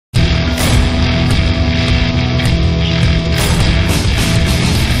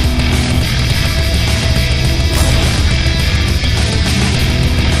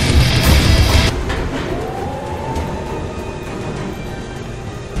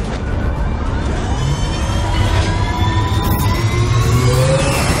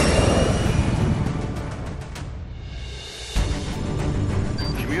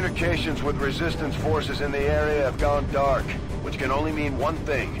communications with resistance forces in the area have gone dark, which can only mean one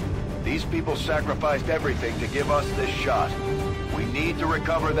thing. These people sacrificed everything to give us this shot. We need to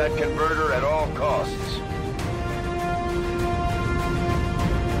recover that converter at all costs.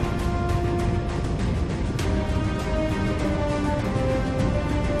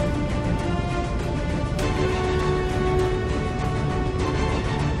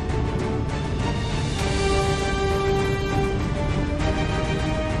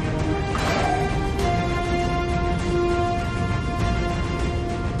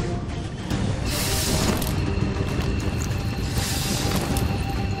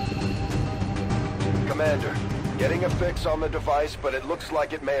 Commander, getting a fix on the device, but it looks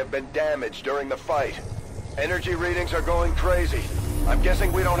like it may have been damaged during the fight. Energy readings are going crazy. I'm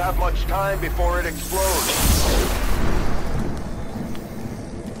guessing we don't have much time before it explodes.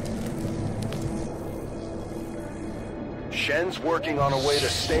 Shen's working on a way to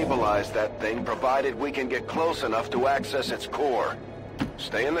stabilize that thing, provided we can get close enough to access its core.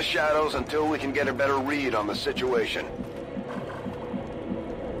 Stay in the shadows until we can get a better read on the situation.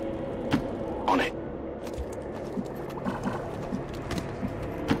 On it.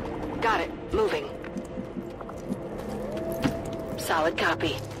 Got it. Moving. Solid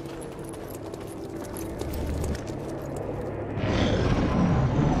copy.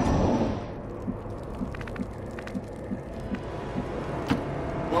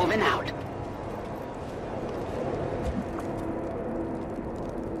 Moving out.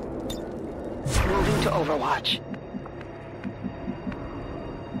 Moving to Overwatch.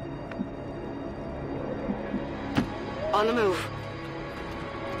 On the move.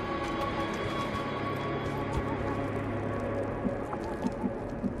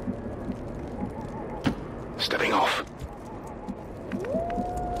 Stepping off.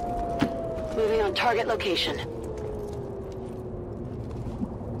 Moving on target location.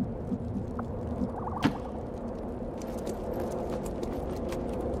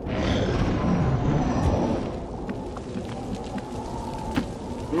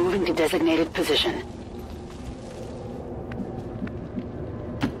 Moving to designated position.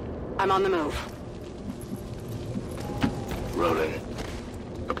 I'm on the move. Rolling.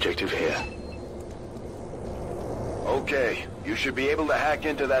 Objective here. Okay, you should be able to hack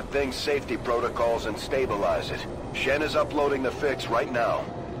into that thing's safety protocols and stabilize it. Shen is uploading the fix right now.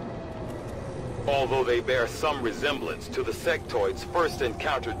 Although they bear some resemblance to the sectoids first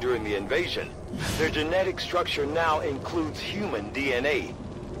encountered during the invasion, their genetic structure now includes human DNA.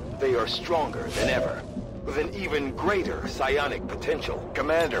 They are stronger than ever, with an even greater psionic potential.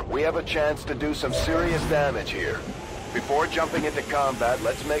 Commander, we have a chance to do some serious damage here. Before jumping into combat,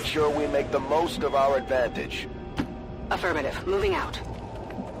 let's make sure we make the most of our advantage. Affirmative. Moving out.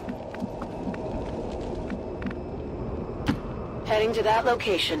 Heading to that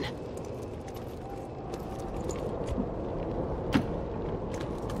location.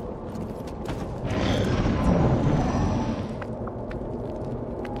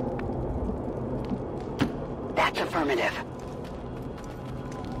 That's affirmative.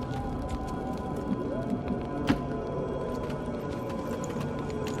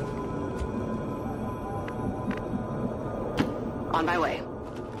 On my way.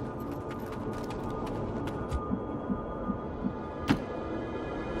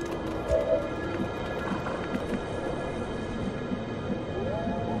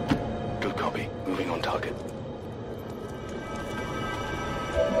 Good copy. Moving on target.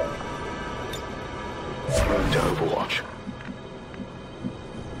 Move to Overwatch.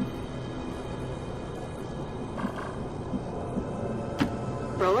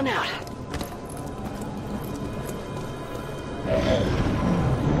 Rolling out.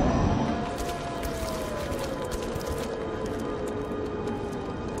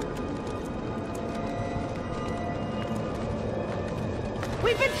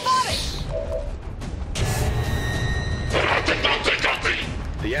 We've been spotted!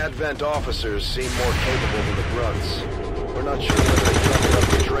 The Advent officers seem more capable than the grunts. We're not sure whether it's jumping up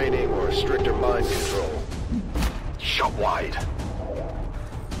the training or stricter mind control. Shot wide.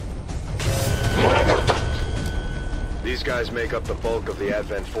 These guys make up the bulk of the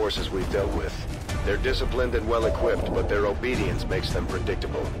Advent forces we've dealt with. They're disciplined and well-equipped, but their obedience makes them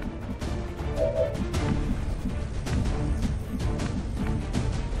predictable.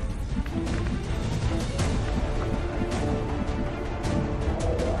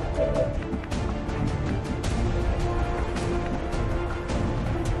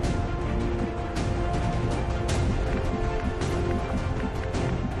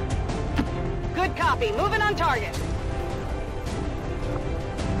 Good copy. Moving on target.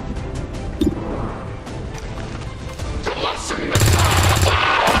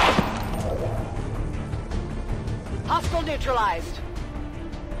 Hostile neutralized.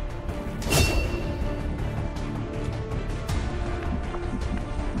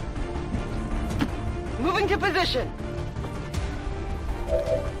 Moving to position.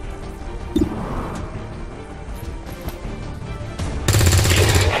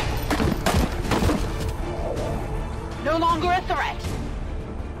 No longer a threat.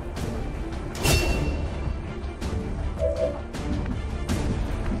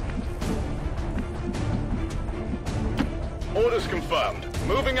 Orders confirmed.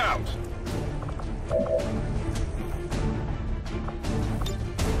 Moving out.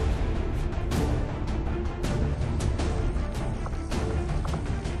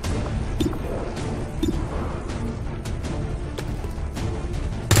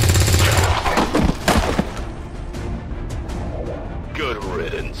 Good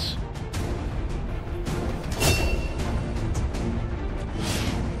riddance.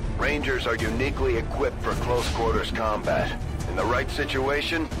 Rangers are uniquely equipped for close quarters combat. In the right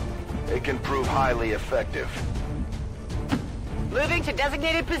situation, they can prove highly effective. Moving to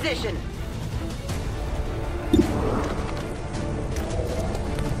designated position.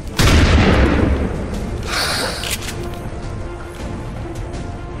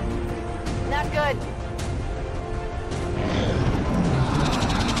 Not good.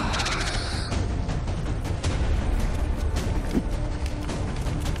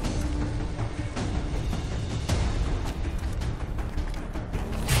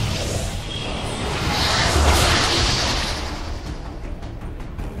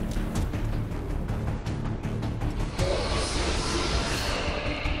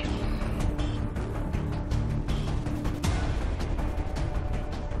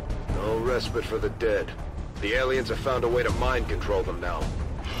 No respite for the dead. The aliens have found a way to mind control them now.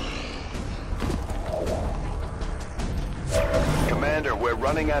 Commander, we're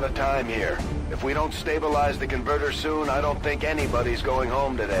running out of time here. If we don't stabilize the converter soon, I don't think anybody's going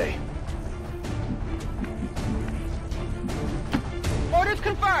home today. Orders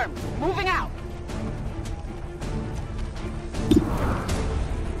confirmed. Moving out.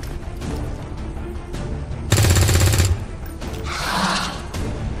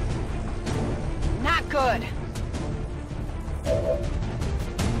 Not good.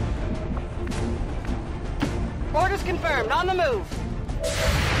 Orders confirmed. On the move.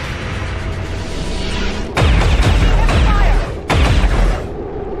 Fire!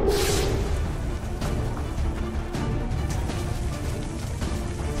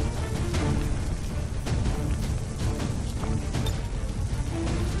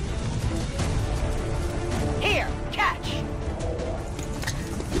 Here, catch.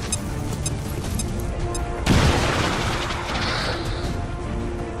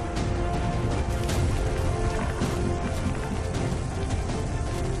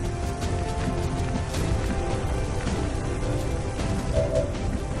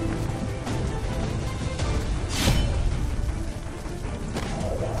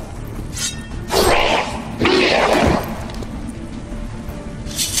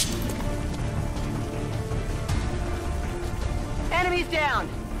 Enemies down.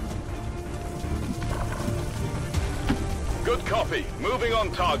 Good copy. Moving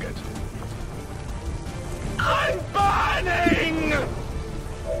on target. I'm burning!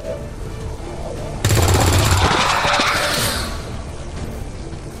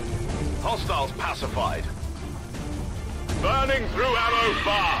 Hostiles pacified. Burning through ammo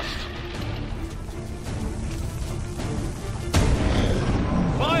fast.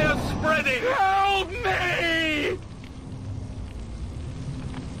 Fire spreading! Help me!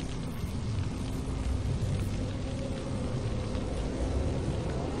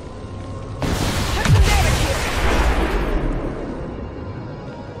 Took some damage here.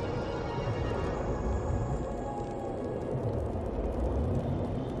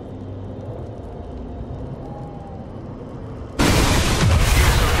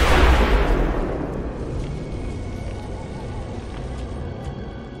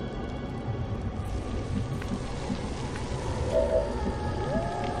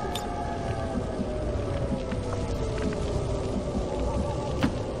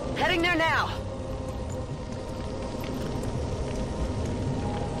 Heading there now.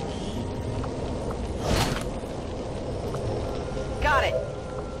 Got it.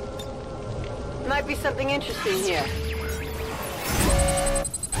 Might be something interesting here.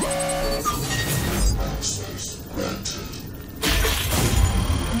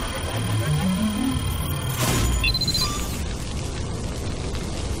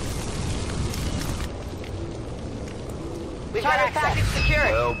 We've got our package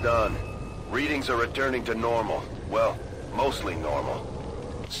secured. Well done. Readings are returning to normal. Well, mostly normal.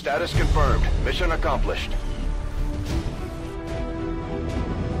 Status confirmed. Mission accomplished.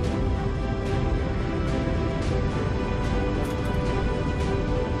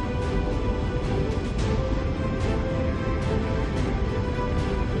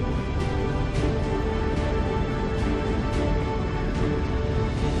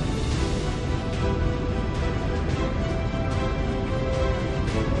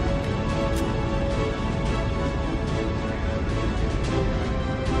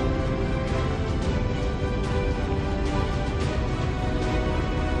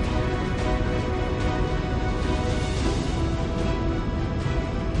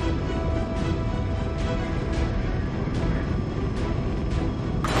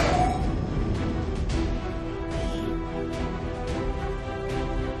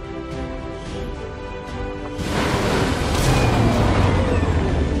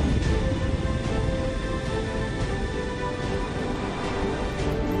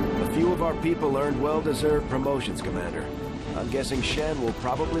 people earned well-deserved promotions, Commander. I'm guessing Shen will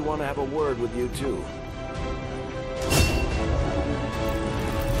probably want to have a word with you, too.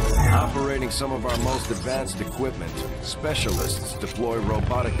 Operating some of our most advanced equipment, specialists deploy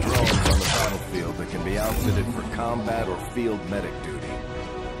robotic drones on the battlefield that can be outfitted for combat or field medic duty.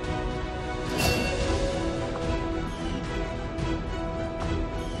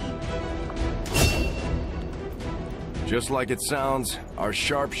 Just like it sounds, our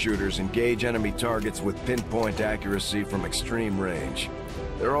sharpshooters engage enemy targets with pinpoint accuracy from extreme range.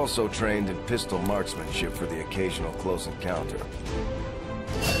 They're also trained in pistol marksmanship for the occasional close encounter.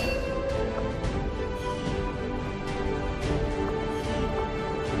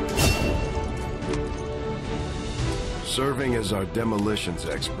 Serving as our demolitions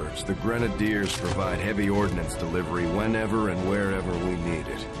experts, the Grenadiers provide heavy ordnance delivery whenever and wherever we need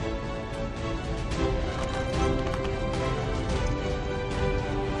it.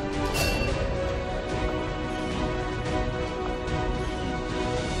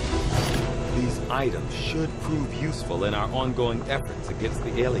 Items should prove useful in our ongoing efforts against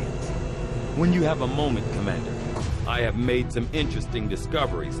the aliens. When you have a moment, Commander, I have made some interesting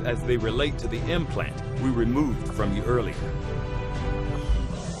discoveries as they relate to the implant we removed from you earlier.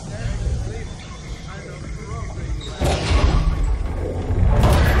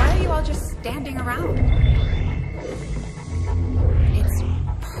 Why are you all just standing around? It's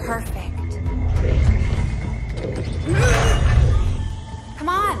perfect. Come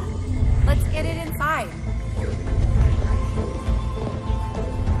on! Let's get it inside.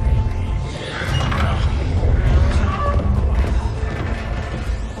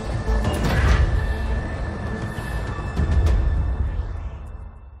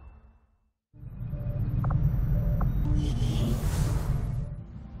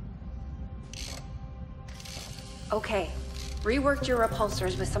 Okay, reworked your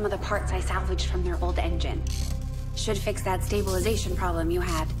repulsors with some of the parts I salvaged from their old engine. Should fix that stabilization problem you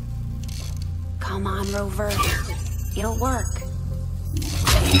had. Come on, Rover. It'll work.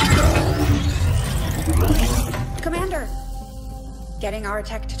 Commander! Getting our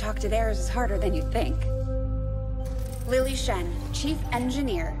tech to talk to theirs is harder than you'd think. Lily Shen, Chief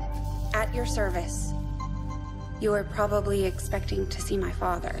Engineer, at your service. You were probably expecting to see my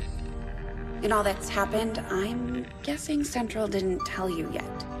father. In all that's happened, I'm guessing Central didn't tell you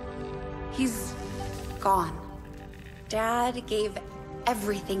yet. He's gone. Dad gave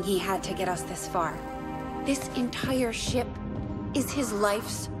everything he had to get us this far. This entire ship is his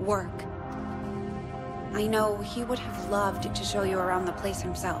life's work. I know he would have loved to show you around the place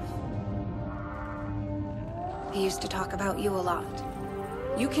himself. He used to talk about you a lot.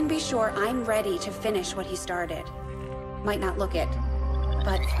 You can be sure I'm ready to finish what he started. Might not look it,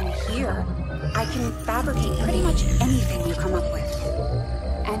 but from here, I can fabricate pretty much anything you come up with.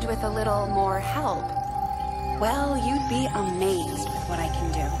 And with a little more help, well, you'd be amazed with what I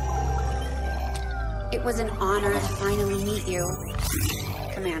can do. It was an honor to finally meet you,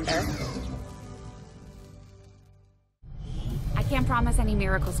 Commander. I can't promise any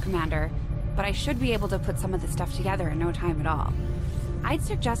miracles, Commander, but I should be able to put some of the stuff together in no time at all. I'd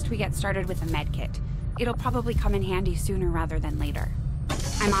suggest we get started with a med kit. It'll probably come in handy sooner rather than later.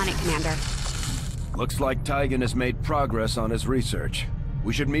 I'm on it, Commander. Looks like Tygan has made progress on his research.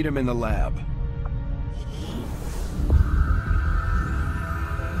 We should meet him in the lab.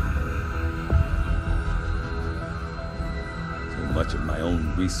 Much of my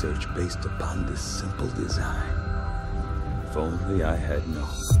own research based upon this simple design. If only I had known.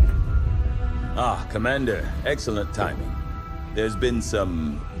 Ah, Commander, excellent timing. There's been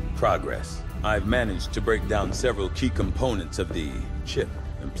some progress. I've managed to break down several key components of the chip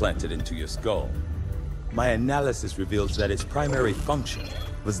implanted into your skull. My analysis reveals that its primary function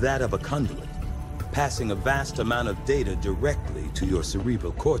was that of a conduit, passing a vast amount of data directly to your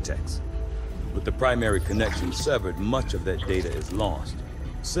cerebral cortex. With the primary connection severed, much of that data is lost.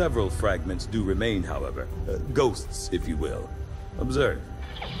 Several fragments do remain, however. Ghosts, if you will. Observe.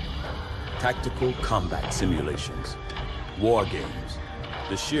 Tactical combat simulations. War games.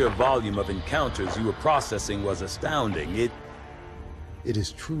 The sheer volume of encounters you were processing was astounding. It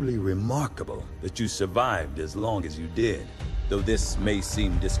is truly remarkable that you survived as long as you did. Though this may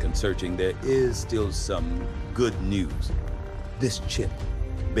seem disconcerting, there is still some good news. This chip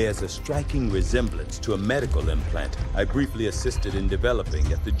bears a striking resemblance to a medical implant I briefly assisted in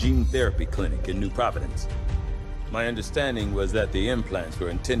developing at the gene therapy clinic in New Providence. My understanding was that the implants were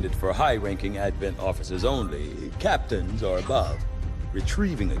intended for high-ranking Advent officers only, captains or above.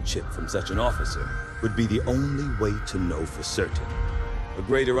 Retrieving a chip from such an officer would be the only way to know for certain. A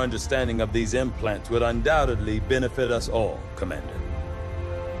greater understanding of these implants would undoubtedly benefit us all, Commander.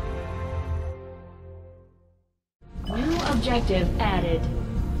 objective added.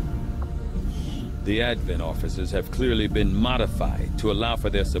 The Advent officers have clearly been modified to allow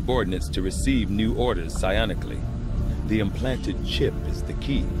for their subordinates to receive new orders psionically. The implanted chip is the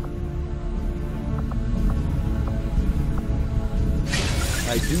key.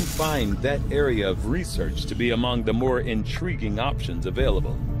 I do find that area of research to be among the more intriguing options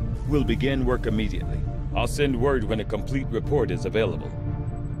available. We'll begin work immediately. I'll send word when a complete report is available.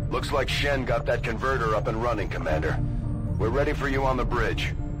 Looks like Shen got that converter up and running, Commander. We're ready for you on the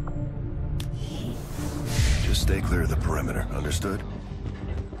bridge. Just stay clear of the perimeter, understood?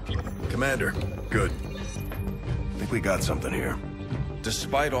 Commander, good. Think we got something here.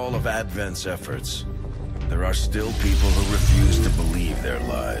 Despite all of Advent's efforts, there are still people who refuse to believe their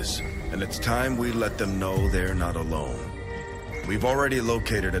lies. And it's time we let them know they're not alone. We've already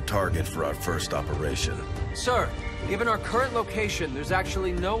located a target for our first operation. Sir, given our current location, there's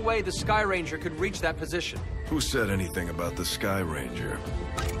actually no way the Sky Ranger could reach that position. Who said anything about the Sky Ranger?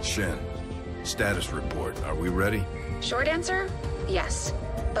 Shen, status report. Are we ready? Short answer, yes.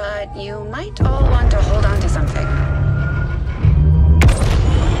 But you might all want to hold on to something.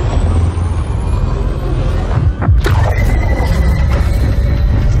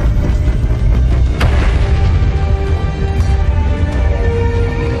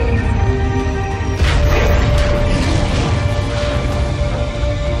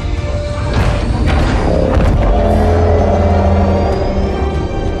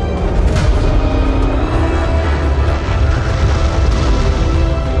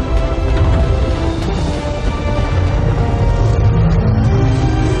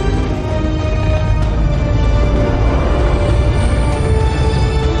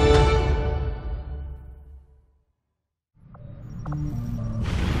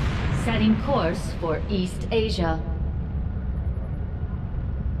 Setting course for East Asia.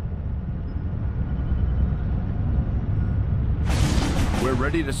 We're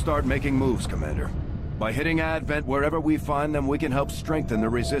ready to start making moves, Commander. By hitting Advent wherever we find them, we can help strengthen the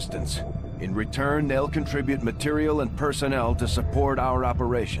resistance. In return, they'll contribute material and personnel to support our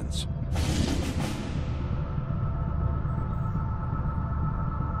operations.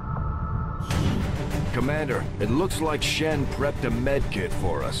 Commander, it looks like Shen prepped a med kit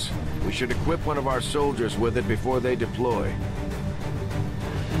for us. We should equip one of our soldiers with it before they deploy.